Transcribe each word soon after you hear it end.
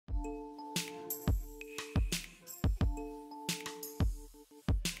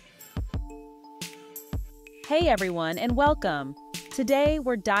Hey everyone, and welcome! Today,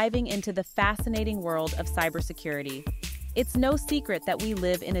 we're diving into the fascinating world of cybersecurity. It's no secret that we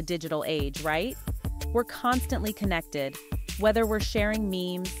live in a digital age, right? We're constantly connected, whether we're sharing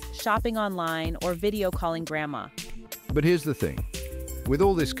memes, shopping online, or video calling grandma. But here's the thing. With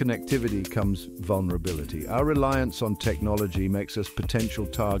all this connectivity comes vulnerability. Our reliance on technology makes us potential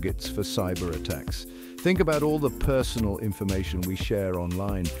targets for cyber attacks. Think about all the personal information we share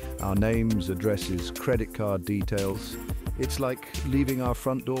online, our names, addresses, credit card details. It's like leaving our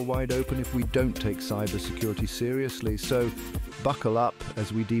front door wide open if we don't take cybersecurity seriously. So buckle up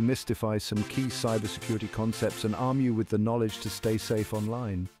as we demystify some key cybersecurity concepts and arm you with the knowledge to stay safe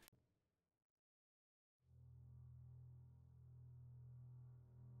online.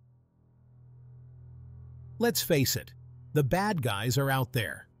 Let's face it, the bad guys are out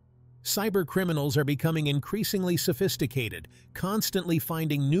there. Cyber criminals are becoming increasingly sophisticated, constantly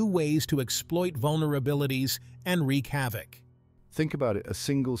finding new ways to exploit vulnerabilities and wreak havoc. Think about it, a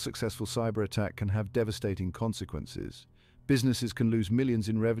single successful cyber attack can have devastating consequences. Businesses can lose millions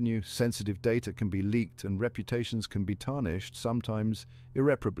in revenue, sensitive data can be leaked, and reputations can be tarnished, sometimes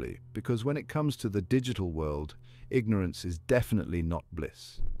irreparably, because when it comes to the digital world, ignorance is definitely not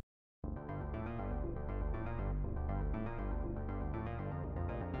bliss.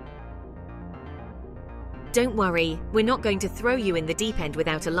 Don't worry, we're not going to throw you in the deep end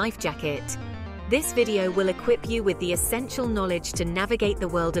without a life jacket. This video will equip you with the essential knowledge to navigate the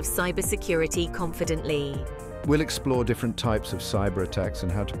world of cybersecurity confidently. We'll explore different types of cyber attacks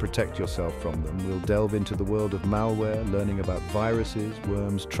and how to protect yourself from them. We'll delve into the world of malware, learning about viruses,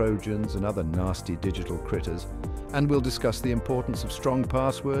 worms, trojans, and other nasty digital critters. And we'll discuss the importance of strong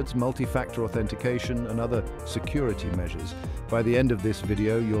passwords, multi-factor authentication, and other security measures. By the end of this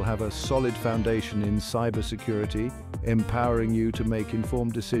video, you'll have a solid foundation in cybersecurity, empowering you to make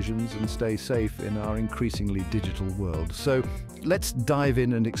informed decisions and stay safe in our increasingly digital world. So let's dive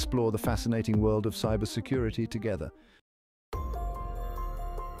in and explore the fascinating world of cybersecurity together.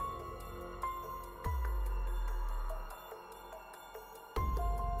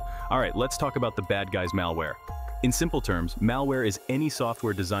 All right, let's talk about the bad guys malware. In simple terms, malware is any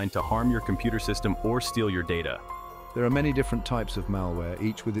software designed to harm your computer system or steal your data. There are many different types of malware,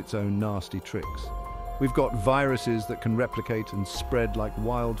 each with its own nasty tricks. We've got viruses that can replicate and spread like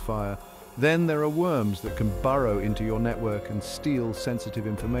wildfire. Then there are worms that can burrow into your network and steal sensitive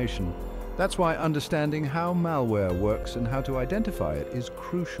information. That's why understanding how malware works and how to identify it is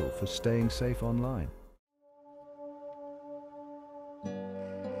crucial for staying safe online.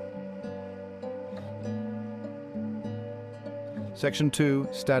 Section 2,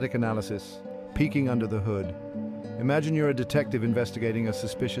 Static Analysis. Peeking under the hood. Imagine you're a detective investigating a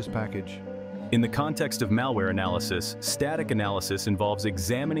suspicious package. In the context of malware analysis, static analysis involves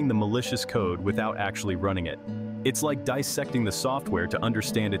examining the malicious code without actually running it. It's like dissecting the software to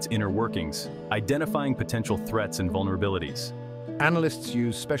understand its inner workings, identifying potential threats and vulnerabilities. Analysts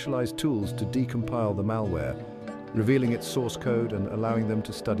use specialized tools to decompile the malware, revealing its source code and allowing them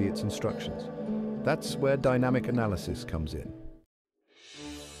to study its instructions. That's where dynamic analysis comes in.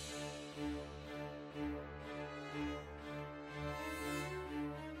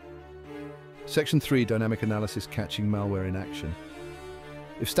 Section 3, Dynamic Analysis, Catching Malware in Action.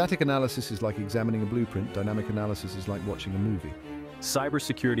 If static analysis is like examining a blueprint, dynamic analysis is like watching a movie.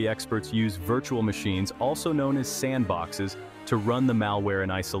 Cybersecurity experts use virtual machines, also known as sandboxes, to run the malware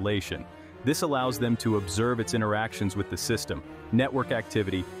in isolation. This allows them to observe its interactions with the system, network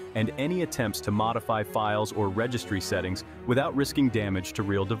activity, and any attempts to modify files or registry settings without risking damage to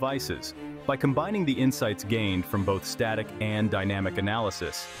real devices. By combining the insights gained from both static and dynamic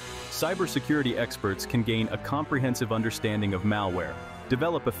analysis, cybersecurity experts can gain a comprehensive understanding of malware,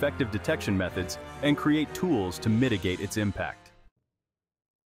 develop effective detection methods, and create tools to mitigate its impact.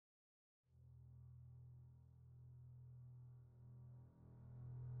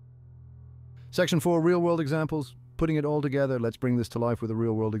 Section 4, Real-world examples. Putting it all together, let's bring this to life with a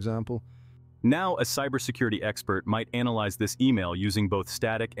real-world example. Now, a cybersecurity expert might analyze this email using both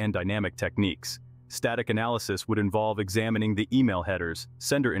static and dynamic techniques. Static analysis would involve examining the email headers,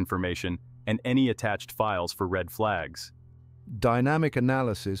 sender information, and any attached files for red flags. Dynamic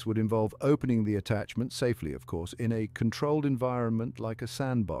analysis would involve opening the attachment, safely of course, in a controlled environment like a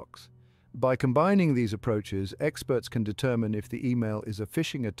sandbox. By combining these approaches, experts can determine if the email is a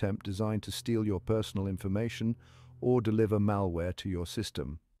phishing attempt designed to steal your personal information or deliver malware to your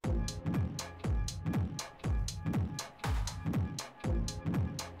system.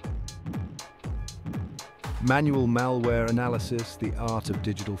 Manual malware analysis, the art of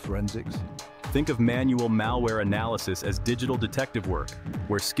digital forensics. Think of manual malware analysis as digital detective work,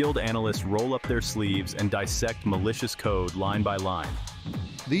 where skilled analysts roll up their sleeves and dissect malicious code line by line.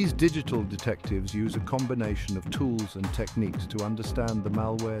 These digital detectives use a combination of tools and techniques to understand the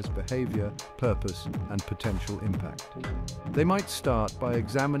malware's behavior, purpose, and potential impact. They might start by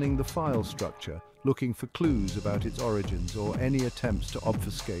examining the file structure, looking for clues about its origins or any attempts to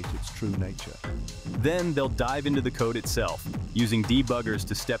obfuscate its true nature. Then they'll dive into the code itself, using debuggers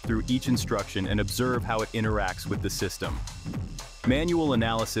to step through each instruction and observe how it interacts with the system. Manual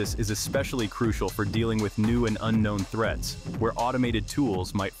analysis is especially crucial for dealing with new and unknown threats, where automated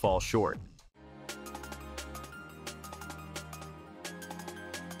tools might fall short.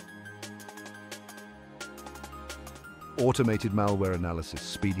 Automated malware analysis,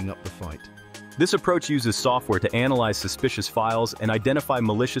 speeding up the fight. This approach uses software to analyze suspicious files and identify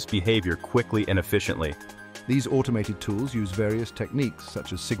malicious behavior quickly and efficiently. These automated tools use various techniques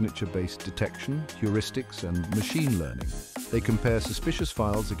such as signature-based detection, heuristics, and machine learning. They compare suspicious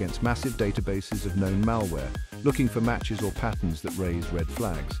files against massive databases of known malware, looking for matches or patterns that raise red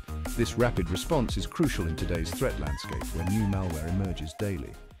flags. This rapid response is crucial in today's threat landscape, where new malware emerges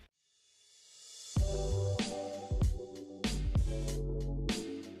daily.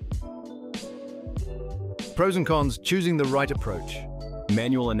 Pros and cons: choosing the right approach.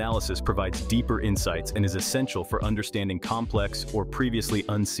 Manual analysis provides deeper insights and is essential for understanding complex or previously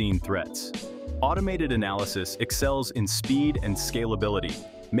unseen threats. Automated analysis excels in speed and scalability,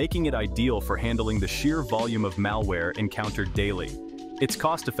 making it ideal for handling the sheer volume of malware encountered daily. It's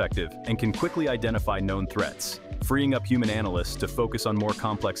cost-effective and can quickly identify known threats, freeing up human analysts to focus on more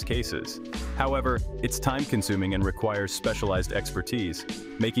complex cases. However, it's time-consuming and requires specialized expertise,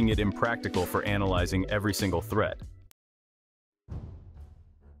 making it impractical for analyzing every single threat.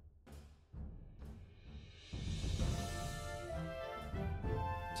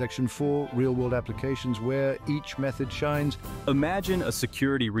 Section 4, real-world applications where each method shines. Imagine a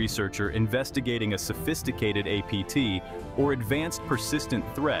security researcher investigating a sophisticated APT or advanced persistent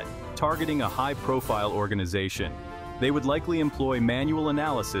threat targeting a high-profile organization. They would likely employ manual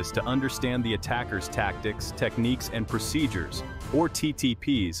analysis to understand the attacker's tactics, techniques, and procedures, or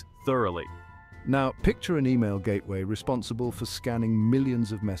TTPs, thoroughly. Now, picture an email gateway responsible for scanning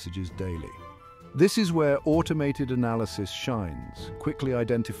millions of messages daily. This is where automated analysis shines, quickly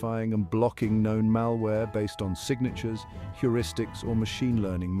identifying and blocking known malware based on signatures, heuristics, or machine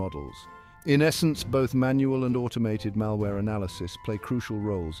learning models. In essence, both manual and automated malware analysis play crucial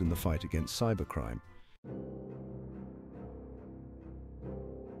roles in the fight against cybercrime.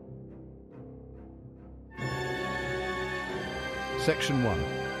 Section 1.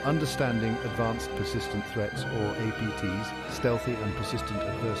 Understanding Advanced Persistent Threats, or APTs, Stealthy and Persistent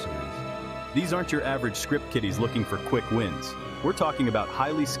Adversaries. These aren't your average script kiddies looking for quick wins. We're talking about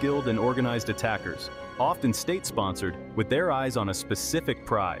highly skilled and organized attackers, often state-sponsored, with their eyes on a specific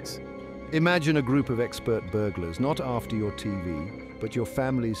prize. Imagine a group of expert burglars, not after your TV, but your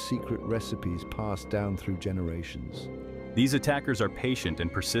family's secret recipes passed down through generations. These attackers are patient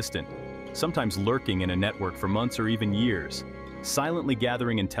and persistent, sometimes lurking in a network for months or even years, silently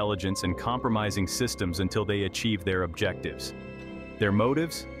gathering intelligence and compromising systems until they achieve their objectives. Their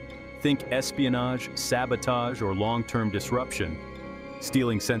motives? Think espionage, sabotage, or long-term disruption.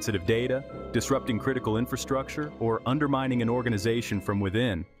 Stealing sensitive data, disrupting critical infrastructure, or undermining an organization from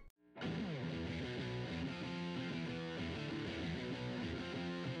within.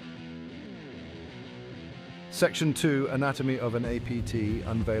 Section 2, Anatomy of an APT,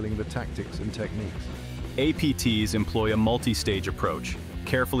 unveiling the tactics and techniques. APTs employ a multi-stage approach,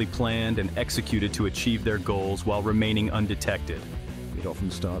 carefully planned and executed to achieve their goals while remaining undetected. It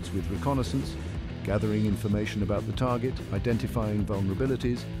often starts with reconnaissance, gathering information about the target, identifying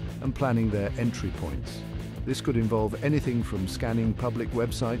vulnerabilities, and planning their entry points. This could involve anything from scanning public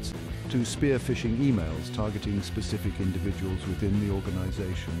websites to spear-phishing emails targeting specific individuals within the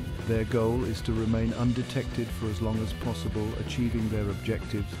organization. Their goal is to remain undetected for as long as possible, achieving their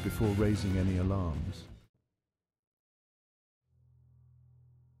objectives before raising any alarms.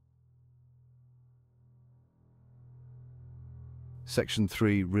 Section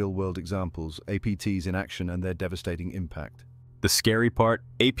 3, Real-World Examples, APTs in action and their devastating impact. The scary part,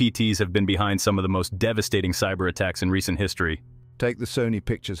 APTs have been behind some of the most devastating cyber attacks in recent history. Take the Sony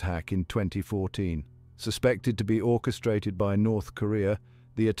Pictures hack in 2014. Suspected to be orchestrated by North Korea,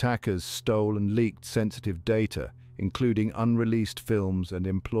 the attackers stole and leaked sensitive data, including unreleased films and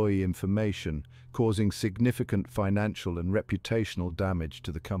employee information, causing significant financial and reputational damage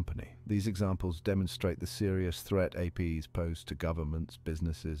to the company. These examples demonstrate the serious threat APs pose to governments,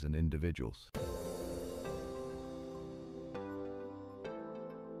 businesses, and individuals.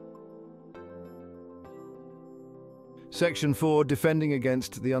 Section 4, defending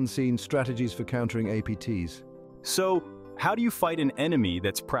against the unseen strategies for countering APTs. So, how do you fight an enemy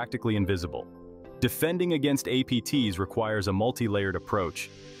that's practically invisible? Defending against APTs requires a multi-layered approach,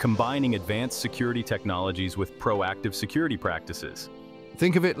 combining advanced security technologies with proactive security practices.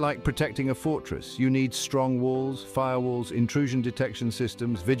 Think of it like protecting a fortress. You need strong walls, firewalls, intrusion detection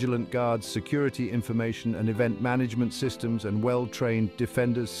systems, vigilant guards, security information and event management systems, and well-trained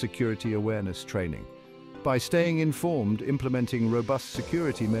defenders' security awareness training. By staying informed, implementing robust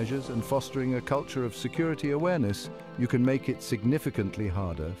security measures, and fostering a culture of security awareness, you can make it significantly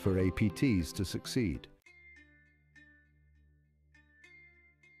harder for APTs to succeed.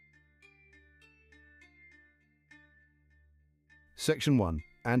 Section 1.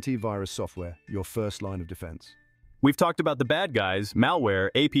 Antivirus software, your first line of defense. We've talked about the bad guys, malware,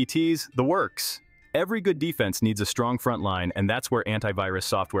 APTs, the works. Every good defense needs a strong front line, and that's where antivirus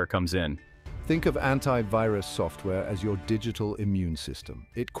software comes in. Think of antivirus software as your digital immune system.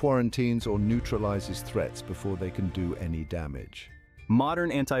 It quarantines or neutralizes threats before they can do any damage.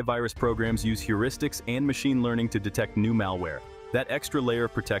 Modern antivirus programs use heuristics and machine learning to detect new malware. That extra layer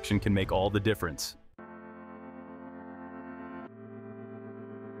of protection can make all the difference.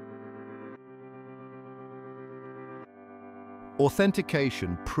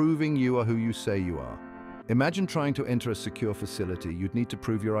 Authentication, proving you are who you say you are. Imagine trying to enter a secure facility. You'd need to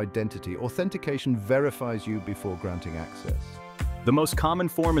prove your identity. Authentication verifies you before granting access. The most common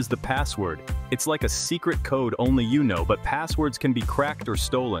form is the password. It's like a secret code only you know, but passwords can be cracked or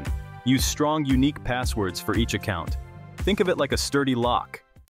stolen. Use strong, unique passwords for each account. Think of it like a sturdy lock.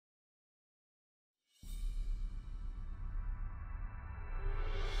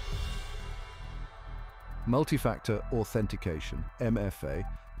 Multi-factor authentication, MFA,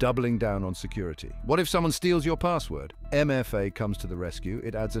 doubling down on security. What if someone steals your password? MFA comes to the rescue.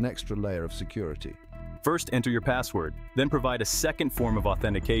 It adds an extra layer of security. First, enter your password, then provide a second form of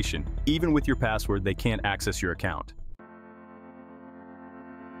authentication. Even with your password, they can't access your account.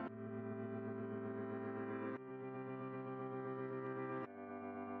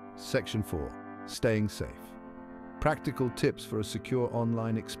 Section 4. Staying safe. Practical tips for a secure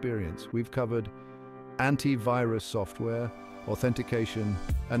online experience. We've covered antivirus software, authentication,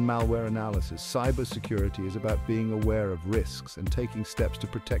 and malware analysis. Cybersecurity is about being aware of risks and taking steps to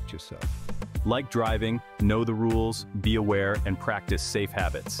protect yourself. Like driving, know the rules, be aware, and practice safe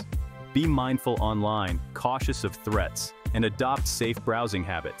habits. Be mindful online, cautious of threats, and adopt safe browsing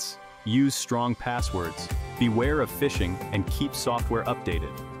habits. Use strong passwords, beware of phishing, and keep software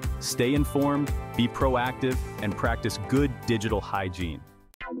updated. Stay informed, be proactive, and practice good digital hygiene.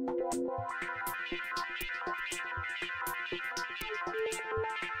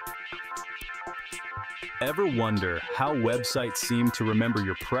 Ever wonder how websites seem to remember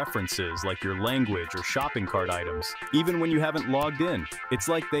your preferences, like your language or shopping cart items, even when you haven't logged in? It's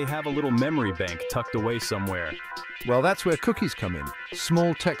like they have a little memory bank tucked away somewhere. Well, that's where cookies come in.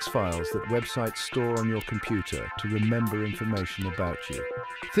 Small text files that websites store on your computer to remember information about you.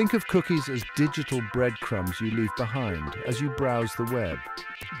 Think of cookies as digital breadcrumbs you leave behind as you browse the web.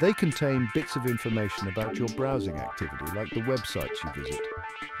 They contain bits of information about your browsing activity, like the websites you visit,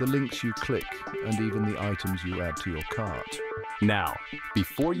 the links you click, and even the items you add to your cart. Now,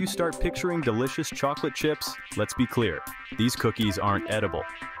 before you start picturing delicious chocolate chips, let's be clear. These cookies aren't edible,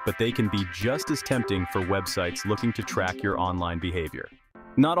 but they can be just as tempting for websites looking to track your online behavior.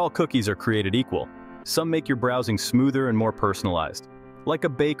 Not all cookies are created equal. Some make your browsing smoother and more personalized, like a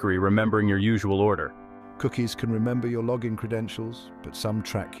bakery remembering your usual order. Cookies can remember your login credentials, but some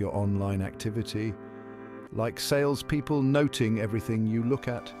track your online activity, like salespeople noting everything you look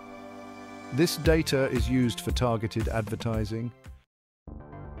at. This data is used for targeted advertising.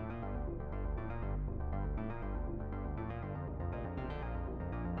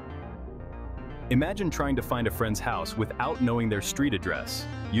 Imagine trying to find a friend's house without knowing their street address.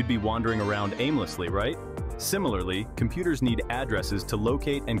 You'd be wandering around aimlessly, right? Similarly, computers need addresses to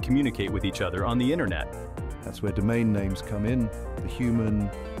locate and communicate with each other on the internet. That's where domain names come in, the human,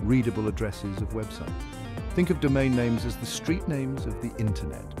 readable addresses of websites. Think of domain names as the street names of the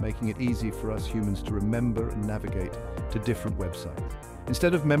internet, making it easy for us humans to remember and navigate to different websites.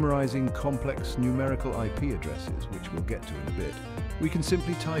 Instead of memorizing complex numerical IP addresses, which we'll get to in a bit, we can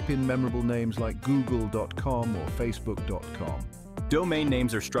simply type in memorable names like google.com or facebook.com. Domain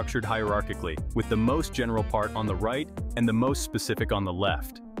names are structured hierarchically, with the most general part on the right and the most specific on the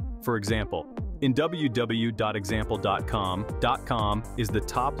left. For example, in www.example.com, .com is the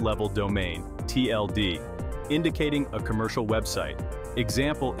top-level domain, TLD, indicating a commercial website.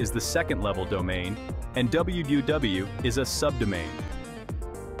 Example is the second-level domain, and www is a subdomain.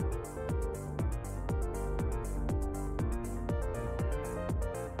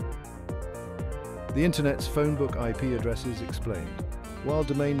 The Internet's phone book IP addresses explained. While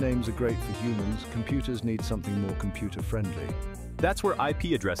domain names are great for humans, computers need something more computer-friendly. That's where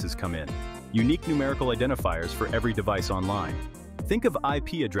IP addresses come in, unique numerical identifiers for every device online. Think of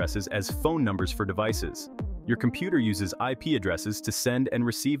IP addresses as phone numbers for devices. Your computer uses IP addresses to send and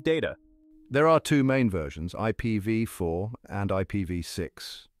receive data. There are two main versions, IPv4 and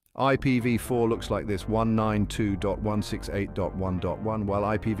IPv6. IPv4 looks like this, 192.168.1.1, while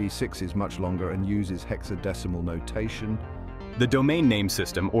IPv6 is much longer and uses hexadecimal notation. The domain name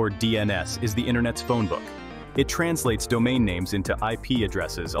system, or DNS, is the Internet's phone book. It translates domain names into IP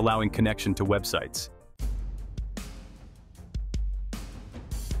addresses, allowing connection to websites.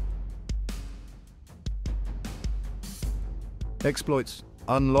 Exploits: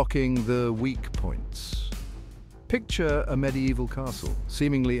 unlocking the weak points. Picture a medieval castle,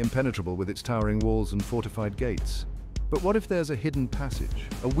 seemingly impenetrable with its towering walls and fortified gates. But what if there's a hidden passage,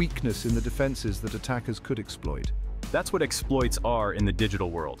 a weakness in the defenses that attackers could exploit? That's what exploits are in the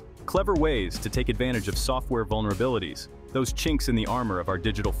digital world. Clever ways to take advantage of software vulnerabilities, those chinks in the armor of our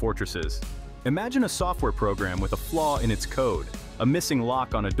digital fortresses. Imagine a software program with a flaw in its code, a missing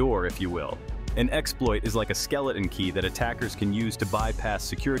lock on a door, if you will. An exploit is like a skeleton key that attackers can use to bypass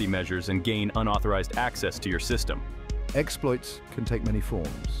security measures and gain unauthorized access to your system. Exploits can take many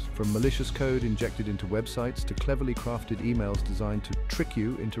forms, from malicious code injected into websites to cleverly crafted emails designed to trick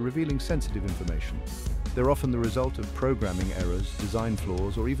you into revealing sensitive information. They're often the result of programming errors, design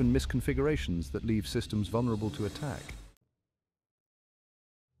flaws, or even misconfigurations that leave systems vulnerable to attack.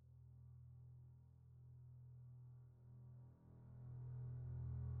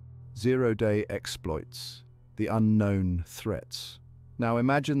 Zero-day exploits, the unknown threats. Now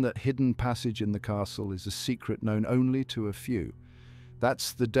imagine that hidden passage in the castle is a secret known only to a few.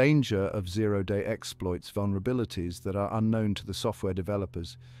 That's the danger of zero-day exploits, vulnerabilities that are unknown to the software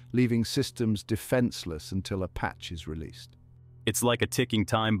developers, leaving systems defenseless until a patch is released. It's like a ticking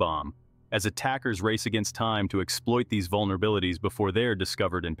time bomb, as attackers race against time to exploit these vulnerabilities before they're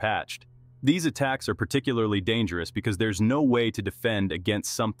discovered and patched. These attacks are particularly dangerous because there's no way to defend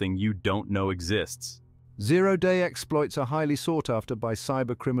against something you don't know exists. Zero-day exploits are highly sought after by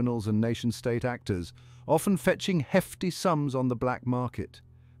cyber criminals and nation-state actors, often fetching hefty sums on the black market.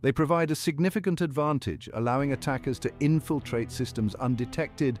 They provide a significant advantage, allowing attackers to infiltrate systems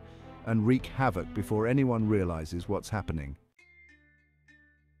undetected and wreak havoc before anyone realizes what's happening.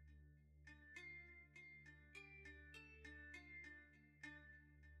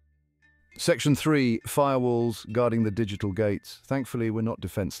 Section 3, firewalls guarding the digital gates. Thankfully, we're not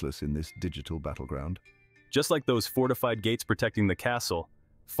defenseless in this digital battleground. Just like those fortified gates protecting the castle,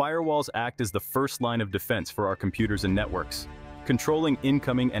 firewalls act as the first line of defense for our computers and networks, controlling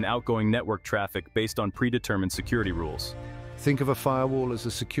incoming and outgoing network traffic based on predetermined security rules. Think of a firewall as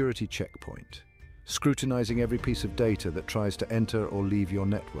a security checkpoint, scrutinizing every piece of data that tries to enter or leave your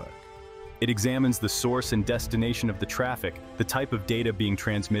network. It examines the source and destination of the traffic, the type of data being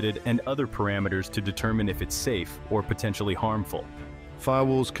transmitted, and other parameters to determine if it's safe or potentially harmful.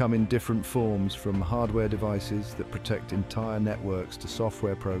 Firewalls come in different forms, from hardware devices that protect entire networks to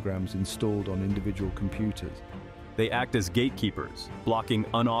software programs installed on individual computers. They act as gatekeepers, blocking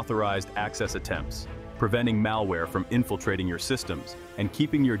unauthorized access attempts, preventing malware from infiltrating your systems, and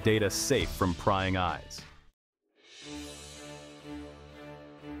keeping your data safe from prying eyes.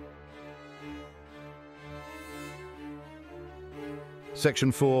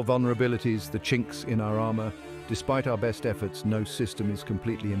 Section 4, vulnerabilities, the chinks in our armor. Despite our best efforts, no system is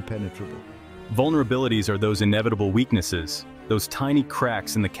completely impenetrable. Vulnerabilities are those inevitable weaknesses, those tiny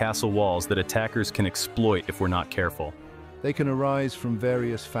cracks in the castle walls that attackers can exploit if we're not careful. They can arise from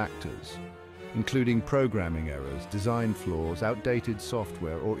various factors, including programming errors, design flaws, outdated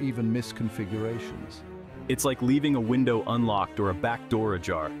software, or even misconfigurations. It's like leaving a window unlocked or a back door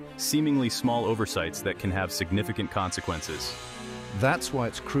ajar, seemingly small oversights that can have significant consequences. That's why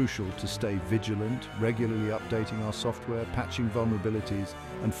it's crucial to stay vigilant, regularly updating our software, patching vulnerabilities,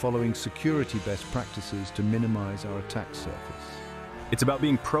 and following security best practices to minimize our attack surface. It's about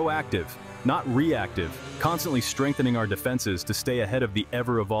being proactive, not reactive, constantly strengthening our defenses to stay ahead of the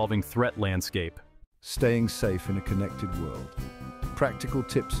ever-evolving threat landscape. Staying safe in a connected world. Practical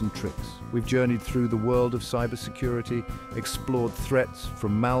tips and tricks. We've journeyed through the world of cybersecurity, explored threats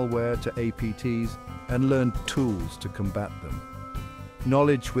from malware to APTs, and learned tools to combat them.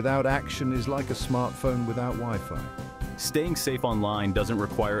 Knowledge without action is like a smartphone without Wi-Fi. Staying safe online doesn't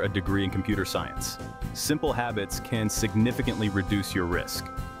require a degree in computer science. Simple habits can significantly reduce your risk,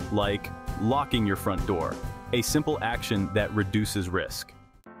 like locking your front door, a simple action that reduces risk.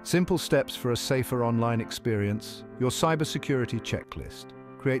 Simple steps for a safer online experience, your cybersecurity checklist.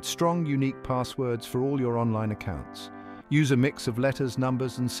 Create strong, unique passwords for all your online accounts. Use a mix of letters,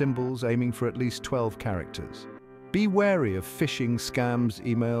 numbers, and symbols, aiming for at least 12 characters. Be wary of phishing, scams,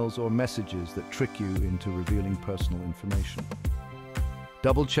 emails, or messages that trick you into revealing personal information.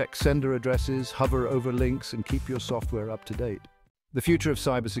 Double-check sender addresses, hover over links, and keep your software up to date. The future of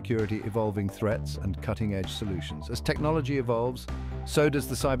cybersecurity: evolving threats and cutting-edge solutions. As technology evolves, so does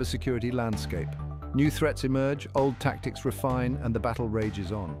the cybersecurity landscape. New threats emerge, old tactics refine, and the battle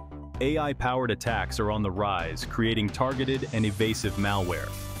rages on. AI-powered attacks are on the rise, creating targeted and evasive malware.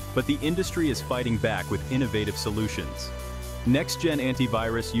 But the industry is fighting back with innovative solutions. Next-gen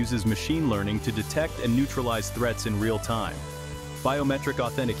antivirus uses machine learning to detect and neutralize threats in real time. Biometric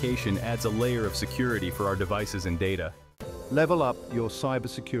authentication adds a layer of security for our devices and data. Level up your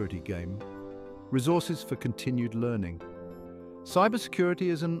cybersecurity game. Resources for continued learning. Cybersecurity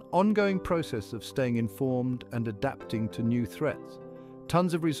is an ongoing process of staying informed and adapting to new threats.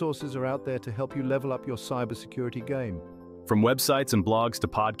 Tons of resources are out there to help you level up your cybersecurity game. From websites and blogs to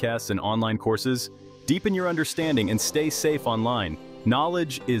podcasts and online courses, deepen your understanding and stay safe online.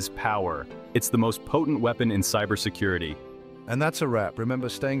 Knowledge is power. It's the most potent weapon in cybersecurity. And that's a wrap. Remember,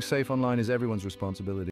 staying safe online is everyone's responsibility.